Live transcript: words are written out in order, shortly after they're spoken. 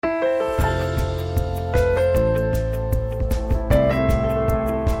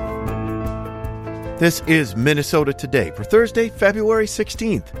This is Minnesota Today for Thursday, February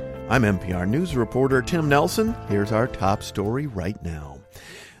 16th. I'm NPR News reporter Tim Nelson. Here's our top story right now.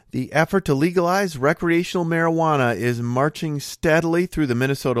 The effort to legalize recreational marijuana is marching steadily through the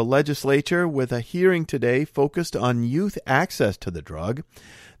Minnesota legislature with a hearing today focused on youth access to the drug.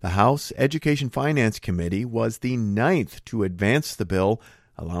 The House Education Finance Committee was the ninth to advance the bill,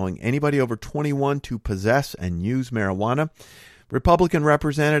 allowing anybody over 21 to possess and use marijuana. Republican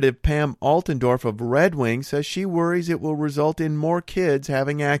Representative Pam Altendorf of Red Wing says she worries it will result in more kids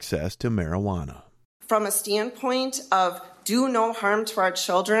having access to marijuana. From a standpoint of do no harm to our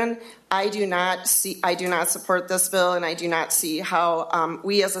children, I do not support this bill, and I do not see how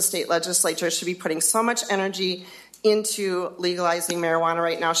we as a state legislature should be putting so much energy into legalizing marijuana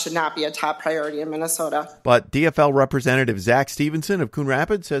right now. Should not be a top priority in Minnesota. But DFL Representative Zach Stevenson of Coon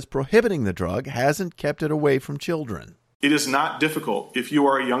Rapids says prohibiting the drug hasn't kept it away from children. It is not difficult if you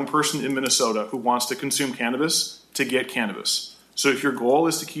are a young person in Minnesota who wants to consume cannabis to get cannabis. So if your goal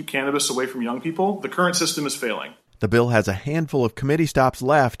is to keep cannabis away from young people, the current system is failing. The bill has a handful of committee stops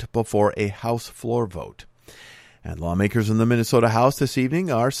left before a House floor vote. And lawmakers in the Minnesota House this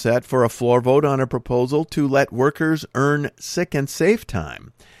evening are set for a floor vote on a proposal to let workers earn sick and safe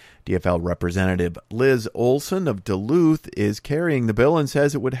time. DFL Representative Liz Olson of Duluth is carrying the bill and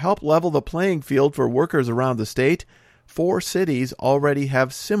says it would help level the playing field for workers around the state. 4 cities already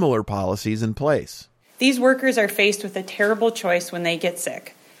have similar policies in place. These workers are faced with a terrible choice when they get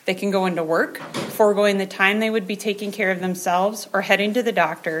sick. They can go into work, foregoing the time they would be taking care of themselves or heading to the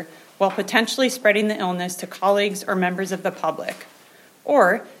doctor, while potentially spreading the illness to colleagues or members of the public.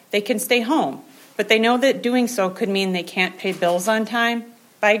 Or they can stay home, but they know that doing so could mean they can't pay bills on time,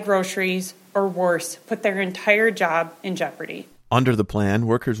 buy groceries, or worse, put their entire job in jeopardy. Under the plan,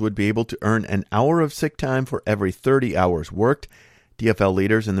 workers would be able to earn an hour of sick time for every 30 hours worked. DFL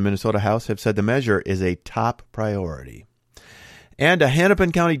leaders in the Minnesota House have said the measure is a top priority. And a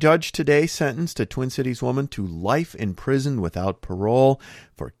Hennepin County judge today sentenced a Twin Cities woman to life in prison without parole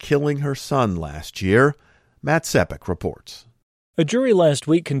for killing her son last year. Matt Sepik reports. A jury last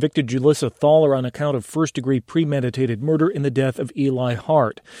week convicted Julissa Thaler on account of first-degree premeditated murder in the death of Eli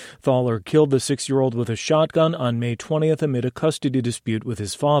Hart. Thaler killed the 6-year-old with a shotgun on May 20th amid a custody dispute with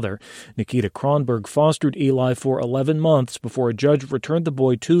his father. Nikita Kronberg fostered Eli for 11 months before a judge returned the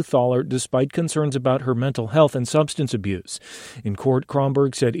boy to Thaler despite concerns about her mental health and substance abuse. In court,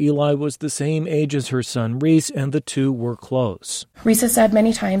 Kronberg said Eli was the same age as her son Reese and the two were close. Reese has said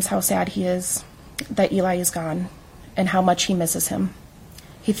many times how sad he is that Eli is gone and how much he misses him.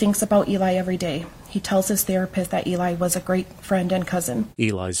 He thinks about Eli every day. He tells his therapist that Eli was a great friend and cousin.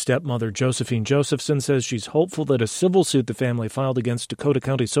 Eli's stepmother, Josephine Josephson, says she's hopeful that a civil suit the family filed against Dakota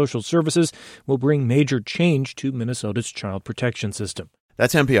County Social Services will bring major change to Minnesota's child protection system.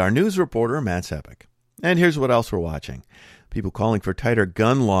 That's NPR News reporter Matt Sepik. And here's what else we're watching. People calling for tighter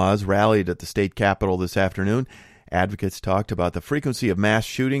gun laws rallied at the state capitol this afternoon. Advocates talked about the frequency of mass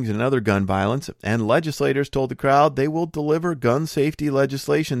shootings and other gun violence, and legislators told the crowd they will deliver gun safety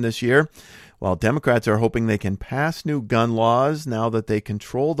legislation this year, while Democrats are hoping they can pass new gun laws now that they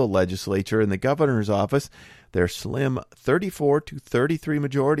control the legislature in the governor's office. Their slim 34-33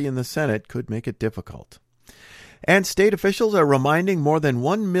 majority in the Senate could make it difficult. And state officials are reminding more than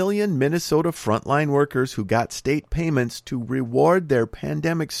 1 million Minnesota frontline workers who got state payments to reward their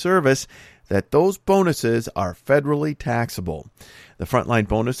pandemic service that those bonuses are federally taxable. The frontline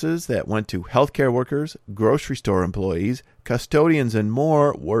bonuses that went to healthcare workers, grocery store employees, custodians, and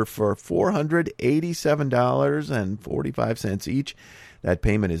more were for $487.45 each. That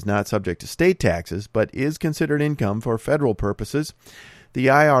payment is not subject to state taxes, but is considered income for federal purposes. The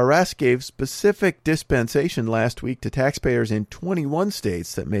IRS gave specific dispensation last week to taxpayers in 21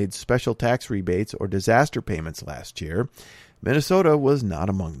 states that made special tax rebates or disaster payments last year. Minnesota was not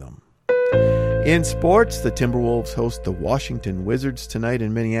among them. In sports, the Timberwolves host the Washington Wizards tonight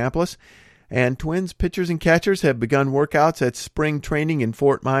in Minneapolis, and Twins pitchers and catchers have begun workouts at spring training in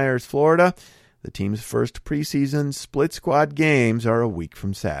Fort Myers, Florida. The team's first preseason split squad games are a week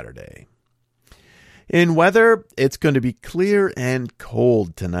from Saturday. In weather, it's going to be clear and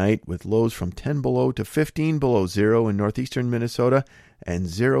cold tonight with lows from 10 below to 15 below zero in northeastern Minnesota and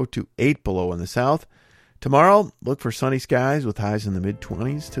 0 to 8 below in the south. Tomorrow, look for sunny skies with highs in the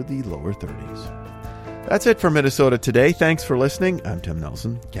mid-20s to the lower 30s. That's it for Minnesota Today. Thanks for listening. I'm Tim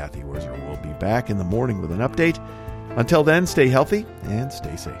Nelson. Kathy Wurzer will be back in the morning with an update. Until then, stay healthy and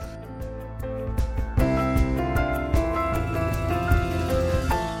stay safe.